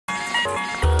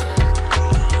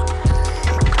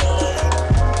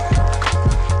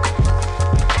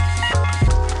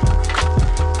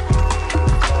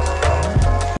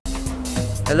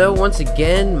Hello once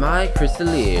again, my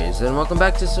Crystaleers, and welcome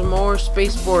back to some more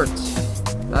Spaceport.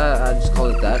 I just call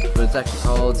it that, but it's actually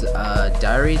called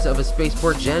Diaries of a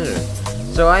Spaceport Janitor.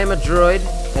 So I am a droid,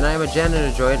 and I am a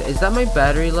janitor droid. Is that my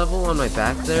battery level on my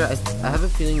back there? I have a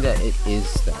feeling that it is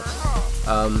that.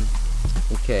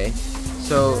 Okay.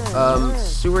 So,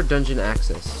 sewer dungeon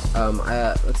access.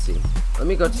 Let's see. Let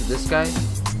me go to this guy,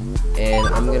 and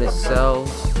I'm gonna sell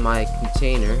my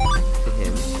container to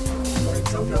him.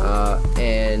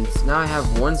 And now I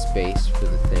have one space for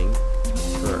the thing.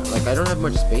 Like, I don't have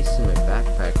much space in my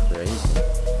backpack for anything.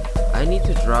 I need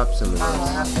to drop some of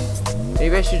this.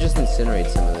 Maybe I should just incinerate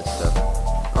some of this stuff.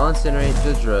 I'll incinerate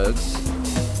the drugs,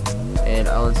 and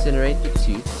I'll incinerate the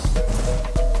tooth.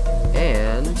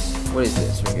 And what is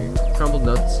this right here? Crumbled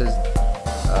note that says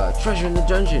treasure in the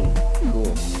dungeon.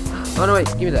 Cool. Oh no, wait,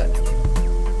 give me that.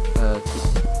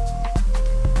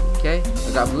 Okay,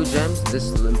 I got blue gems,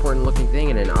 this important looking thing,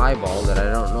 and an eyeball that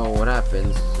I don't know what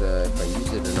happens if I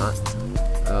use it or not.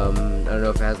 I don't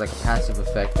know if it has like a passive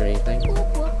effect or anything.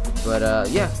 But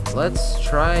yeah, let's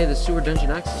try the sewer dungeon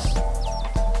access.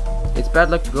 It's bad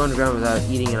luck to go underground without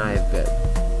eating an eye of bed.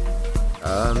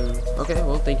 Okay,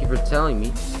 well, thank you for telling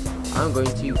me. I'm going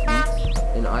to eat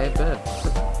an eye of bed.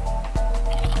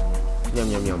 Yum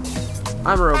yum yum.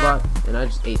 I'm a robot, and I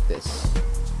just ate this.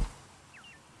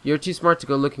 You're too smart to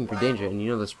go looking for danger, and you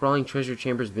know the sprawling treasure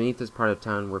chambers beneath this part of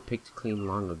town were picked clean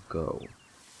long ago.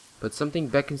 But something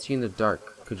beckons you in the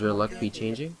dark. Could your luck be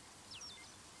changing?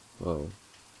 Whoa.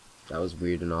 That was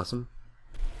weird and awesome.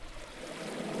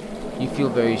 You feel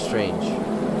very strange.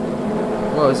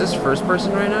 Whoa, is this first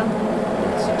person right now?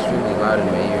 It's extremely loud in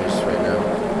my ears right now.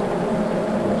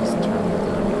 Let me just turn it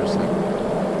down for a second.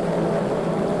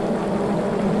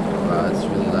 Wow, it's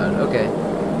really loud. Okay.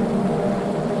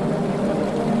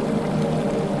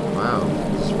 Wow,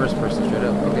 this is first person straight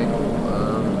up. Okay, cool.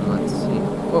 Let's see.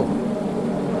 Whoa.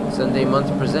 Sunday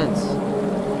Month Presents.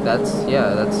 That's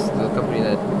the company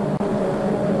that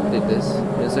did this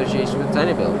in association with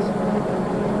Tiny Builds.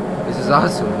 This is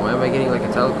awesome. Why am I getting like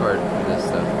a title card for this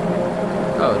stuff?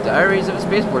 Oh, Diaries of a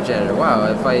Spaceport Janitor. Wow,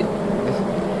 if I'd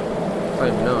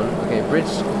known. Okay, bridge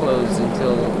closed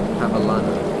until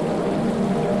Havalana.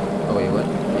 Oh wait, what?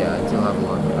 Yeah, until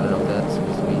Havalana. I don't know what that's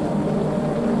supposed to mean.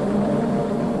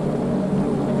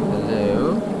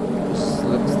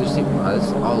 Wow,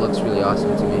 this all looks really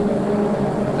awesome to me.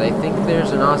 I think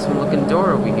there's an awesome looking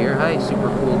door over here. Hi, super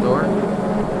cool door.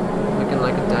 Looking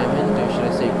like a diamond, or should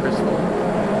I say crystal?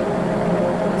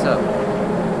 What's up?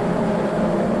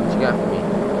 What you got for me?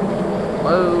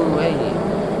 Whoa, hey.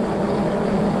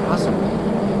 Awesome.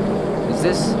 Is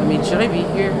this, I mean, should I be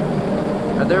here?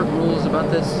 Are there rules about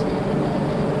this?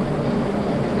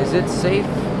 Is it safe?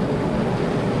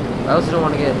 I also don't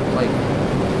want to get, like,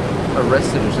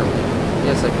 arrested or something.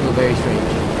 Yes, I feel very strange.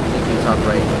 Thank you, top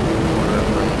right corner of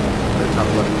my, or top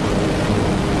left corner.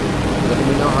 Letting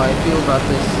me know how I feel about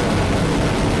this.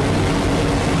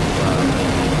 Wow.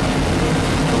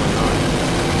 What's going on?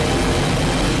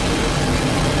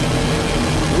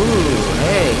 Ooh,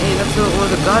 hey, that's one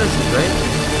of the goddesses, right?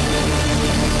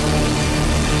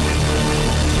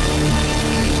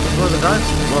 That's one of the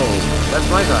goddesses? Whoa, that's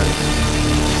my goddess.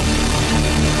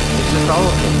 It's just all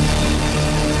of them.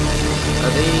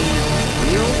 Are they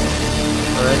real?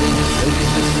 Or are they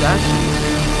just statues?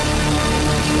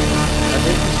 I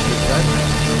think it's just statues.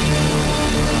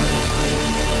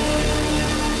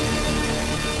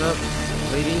 What's up,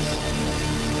 ladies?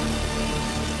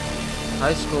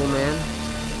 High school man.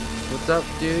 What's up,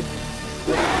 dude?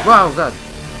 Wow, God.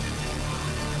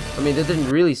 I mean, that didn't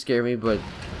really scare me, but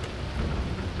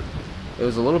it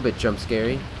was a little bit jump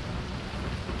scary.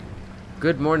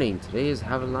 Good morning. Today is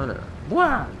Havalana.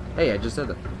 Wow. Hey, I just said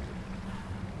that.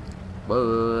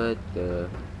 What the?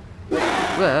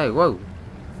 Hey, whoa.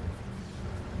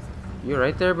 You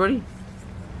right there, buddy?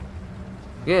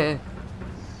 Yeah.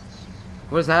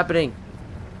 What is happening?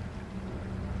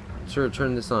 Sure,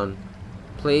 turn this on.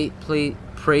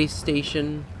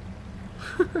 PlayStation.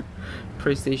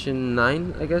 PlayStation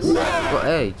 9, I guess? Well,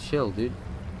 hey, chill, dude.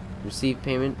 Receive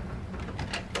payment.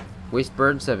 Waste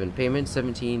burn 7. Payment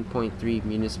 17.3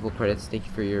 municipal credits. Thank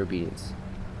you for your obedience.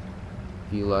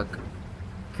 View luck.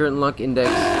 Current luck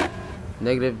index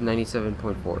negative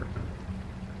 97.4.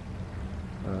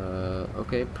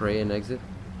 Okay, pray and exit.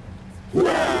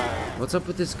 What's up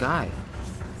with this guy?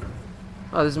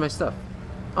 Oh, this is my stuff.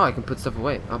 Oh, I can put stuff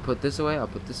away. I'll put this away, I'll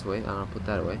put this away, and I'll put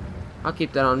that away. I'll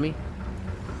keep that on me.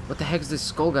 What the heck is this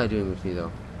skull guy doing with me,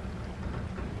 though?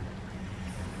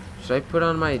 Should I put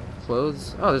on my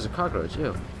clothes? Oh, there's a cockroach,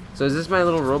 ew. So is this my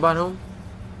little robot home?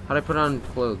 How'd I put on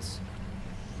clothes?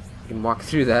 I can walk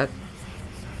through that.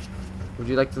 Would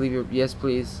you like to leave your... Yes,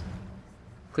 please.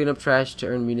 Clean up trash to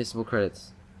earn municipal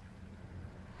credits.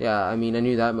 Yeah, I mean, I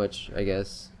knew that much, I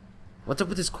guess. What's up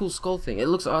with this cool skull thing? It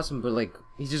looks awesome, but like,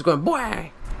 he's just going,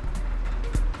 BWAAH!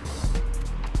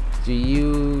 Do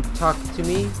you talk to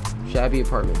me? Shabby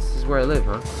apartments. This is where I live,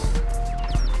 huh?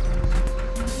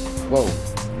 Whoa.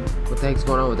 What the heck's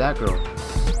going on with that girl?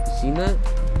 You seen that?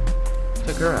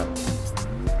 Check her out.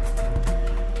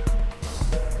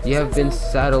 You have been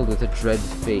saddled with a dread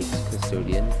fate,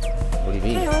 custodian. What do you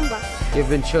mean? You have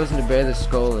been chosen to bear the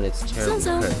skull and its terrible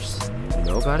curse. You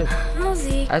know about it?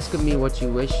 Ask of me what you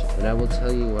wish, and I will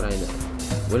tell you what I know.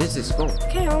 What is this skull?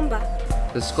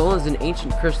 The skull is an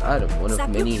ancient cursed item, one of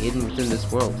many hidden within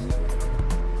this world.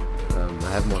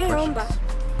 I have more questions.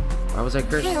 Why was I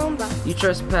cursed? You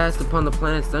trespassed upon the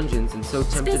planet's dungeons and so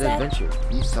tempted adventure.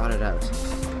 You sought it out.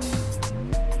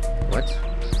 What?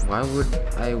 Why would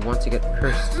I want to get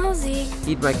cursed?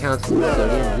 Heed my counsel,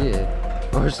 custodian,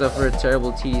 or suffer a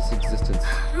terrible, tedious existence.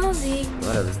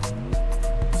 Whatever.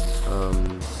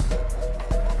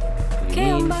 What do you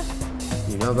mean?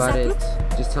 You know about it?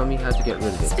 Just tell me how to get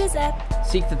rid of it.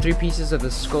 Seek the 3 pieces of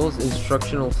the skull's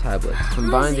instructional tablet.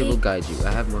 Combined, they will guide you.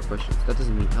 I have more questions. That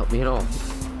doesn't mean help me at all.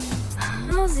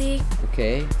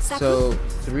 Okay, so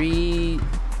 3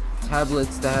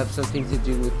 tablets that have something to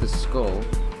do with the skull.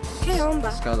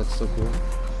 This guy looks so cool.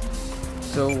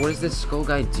 So what does this skull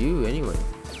guy do anyway?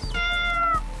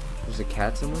 There's a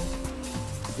cat somewhere?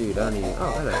 Dude, I don't even...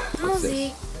 Oh, hello. What's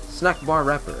this? Snack bar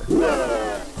wrapper.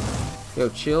 Yo,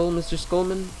 chill, Mr.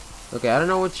 Skullman. Okay, I don't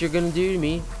know what you're gonna do to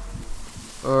me.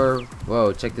 Or...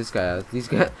 Whoa, check this guy out. This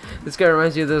guy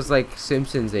reminds you of those, like,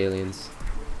 Simpsons aliens.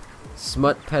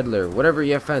 Smut peddler. Whatever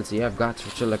you fancy, I've got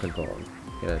what you're looking for.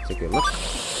 Gotta take a look.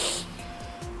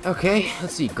 Okay,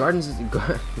 let's see. Gardens of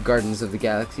the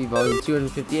Galaxy, Volume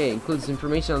 258 includes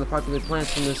information on the popular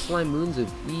plants from the slime moons of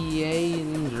EA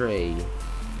and Dre.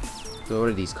 So what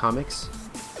are these, comics?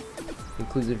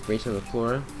 Includes information on the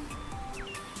flora.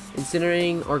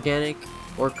 Incinerating organic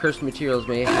or cursed materials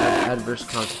may have adverse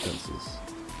consequences.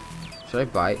 Should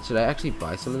I actually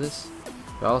buy some of this?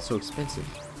 They're all so expensive.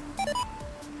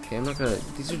 Okay, I'm not gonna...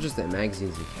 These are just the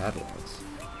magazines and catalogs.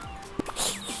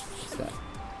 What's that?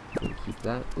 Keep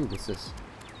that. Ooh, what's this?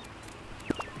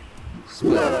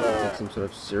 Spill. Like some sort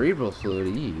of cerebral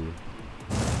fluid. Ew.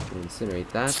 Incinerate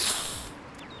that.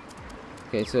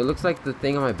 Okay, so it looks like the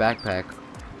thing on my backpack,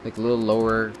 like a little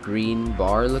lower green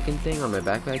bar looking thing on my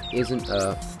backpack, isn't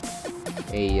a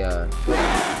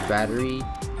battery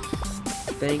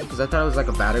thing, because I thought it was like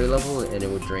a battery level and it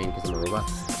would drain because I'm a robot.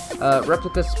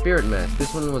 Replica spirit mask.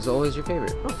 This one was always your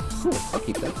favorite. Oh, cool. I'll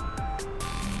keep that.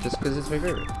 Just because it's my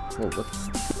favorite. Whoa, what?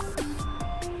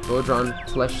 Blow-drawn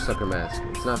flesh sucker mask.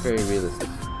 It's not very realistic.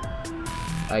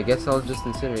 I guess I'll just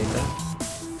incinerate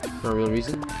that. No real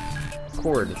reason.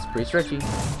 Cord. It's pretty stretchy.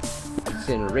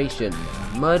 Incineration.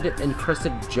 Mud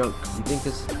encrusted junk. You think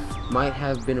this might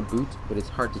have been a boot, but it's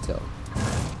hard to tell.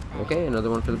 Okay, another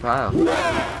one for the pile.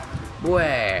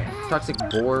 BWAAH. Toxic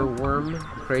boar worm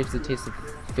craves the taste of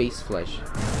face flesh.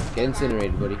 Get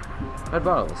incinerated, buddy. Red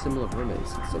bottle, a symbol of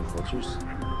romance in some cultures.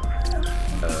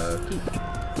 Keep.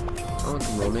 I want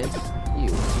some romance. Ew,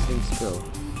 what's this thing spill?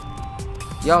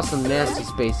 Y'all some nasty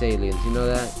space aliens, you know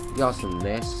that? Y'all some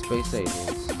nasty space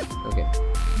aliens. Okay.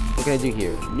 What can I do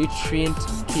here? Nutrient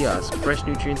kiosk. Fresh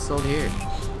nutrients sold here.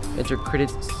 Enter credit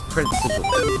symbol.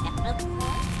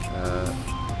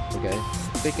 Okay.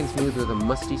 Thick and smooth with a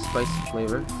musty spice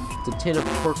flavor. It's a tin of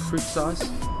pork fruit sauce.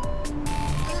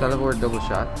 Salivore double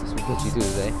shot. This will get you through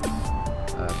the day.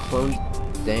 Cloned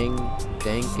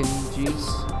dankin juice.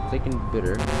 Thick and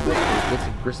bitter. There's bits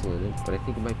of gristle in it, but I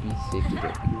think it might be safe to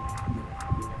drink.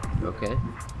 Okay.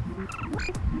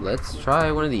 Let's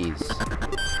try one of these.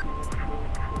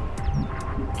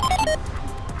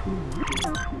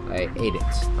 I ate it.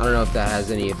 I don't know if that has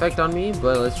any effect on me,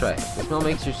 but let's try it. The smell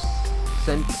makes your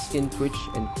scent skin twitch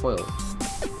and coil.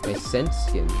 My scent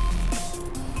skin?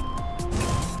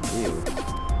 Ew.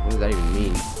 What does that even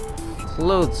mean?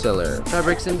 Clothes seller.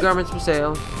 Fabrics and garments for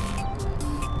sale.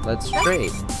 Let's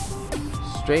trade.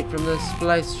 Straight from the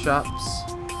splice shops.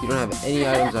 You don't have any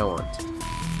items I want.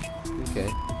 Okay.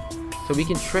 So we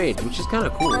can trade, which is kind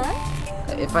of cool.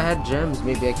 If I had gems,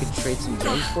 maybe I could trade some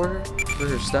gems for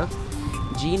her stuff.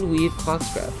 Jean weave cloth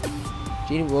scrap.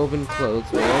 Jean woven clothes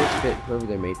will always fit whoever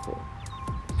they're made for.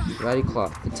 Ratty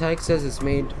cloth. The tag says it's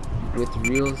made with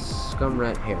real scum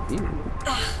rat hair. Ew.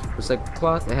 Looks like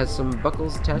cloth. It has some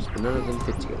buckles attached, but none of them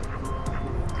fit together.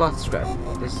 Cloth scrap.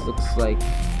 This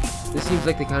seems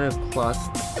like the kind of cloth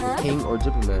the king or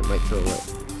diplomat might throw away.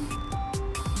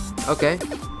 Okay.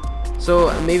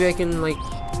 So maybe I can like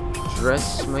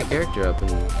dress my character up and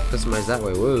customize that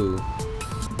way. Whoa.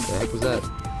 The heck was that?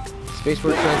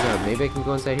 Spaceport Transit. Maybe I can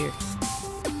go inside here.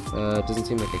 It doesn't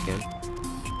seem like I can.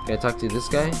 Can I talk to this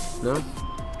guy? No?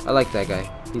 I like that guy.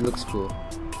 He looks cool.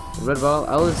 Red ball.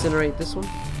 I'll incinerate this one.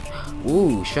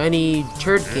 Ooh, shiny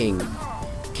Turd King.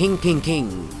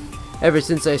 King. Ever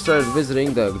since I started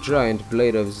visiting the giant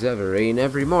blade of Zeverine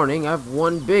every morning, I've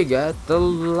won big at the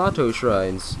Lotto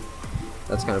Shrines.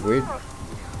 That's kind of weird.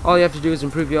 All you have to do is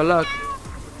improve your luck.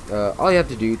 All you have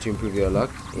to do to improve your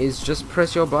luck is just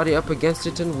press your body up against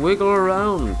it and wiggle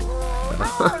around.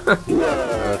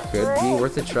 Could be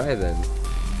worth a try then.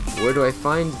 Where do I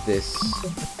find this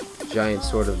giant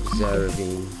sword of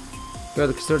Zeverine? You are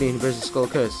the custodian who bears the skull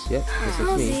curse. Yep, yes,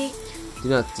 that's me. Do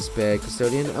not despair,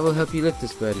 custodian. I will help you lift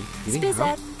this burden. Really?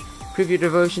 How? Prove your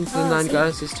devotion to the 9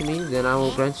 goddesses to me, then I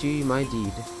will grant you my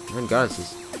deed. 9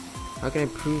 goddesses. How can I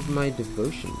prove my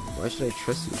devotion? Why should I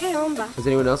trust you? Does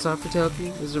anyone else offer to help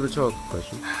you? This is a rhetorical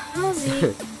question.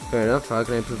 Fair enough. How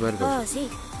can I prove my devotion?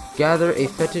 Gather a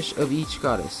fetish of each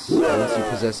goddess. Once you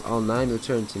possess all 9,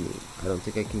 return to me. I don't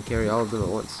think I can carry all of them at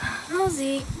once.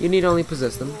 You need only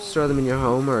possess them. Store them in your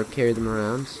home or carry them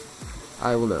around.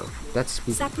 I will know. That's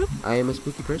spooky. I am a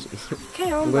spooky person.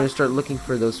 I'm going to start looking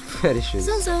for those fetishes.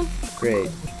 Great.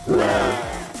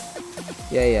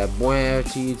 Yeah.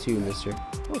 BWAAH to you too, mister.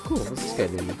 Oh, cool. What's this guy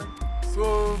doing? I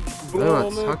don't know how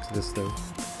to talk to this thing.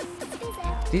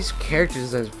 These character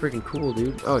designs are freaking cool,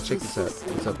 dude. Oh, check this out.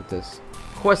 What's up with this?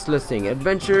 Quest listing.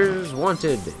 Adventures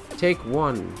wanted. Take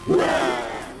 1.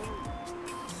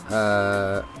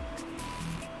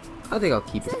 I think I'll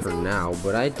keep it for now,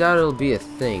 but I doubt it'll be a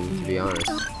thing, to be honest.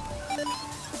 This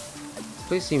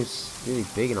place seems really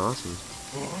big and awesome.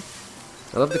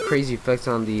 I love the crazy effects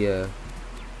on the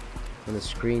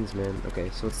screens, man. Okay,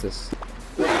 so what's this?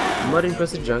 Mud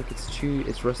encrusted junk.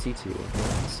 It's rusty too.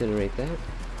 Incinerate that.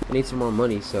 I need some more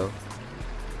money, so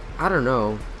I don't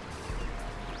know.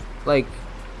 Like,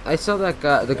 I saw that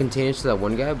guy, the containers to that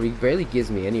one guy, but he barely gives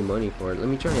me any money for it. Let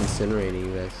me try incinerating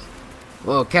you guys.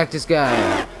 Whoa, cactus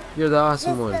guy! You're the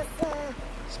awesome one.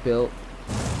 Spill.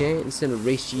 Okay,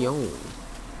 incineration.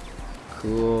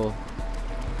 Cool.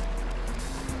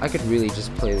 I could really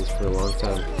just play this for a long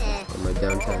time on my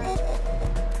downtime.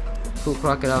 Cool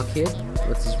crocodile kid.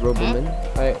 What's this Roboman?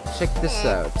 Alright, check this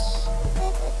out.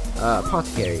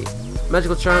 Apothecary.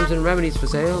 Magical charms and remedies for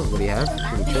sale. What do you have?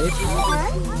 Can we trade?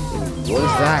 What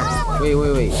is that?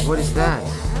 Wait. What is that?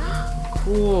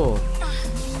 Cool.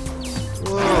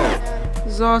 Whoa.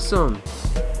 This is awesome.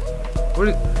 What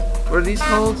are these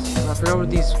called? I forgot what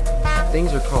these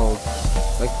things are called.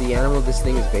 Like the animal this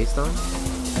thing is based on.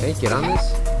 Okay, get on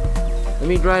this. Let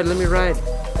me ride.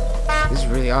 This is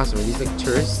really awesome. Are these like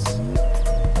tourists?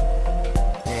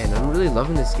 Man, I'm really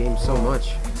loving this game so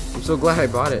much. I'm so glad I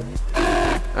bought it.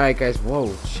 Alright guys,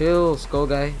 whoa, chill, skull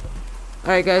guy.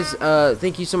 Alright guys,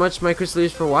 thank you so much, my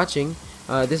Crystaliers, for watching.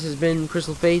 This has been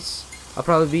CrystalFace. I'll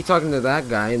probably be talking to that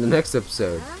guy in the next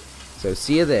episode. So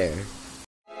see you there.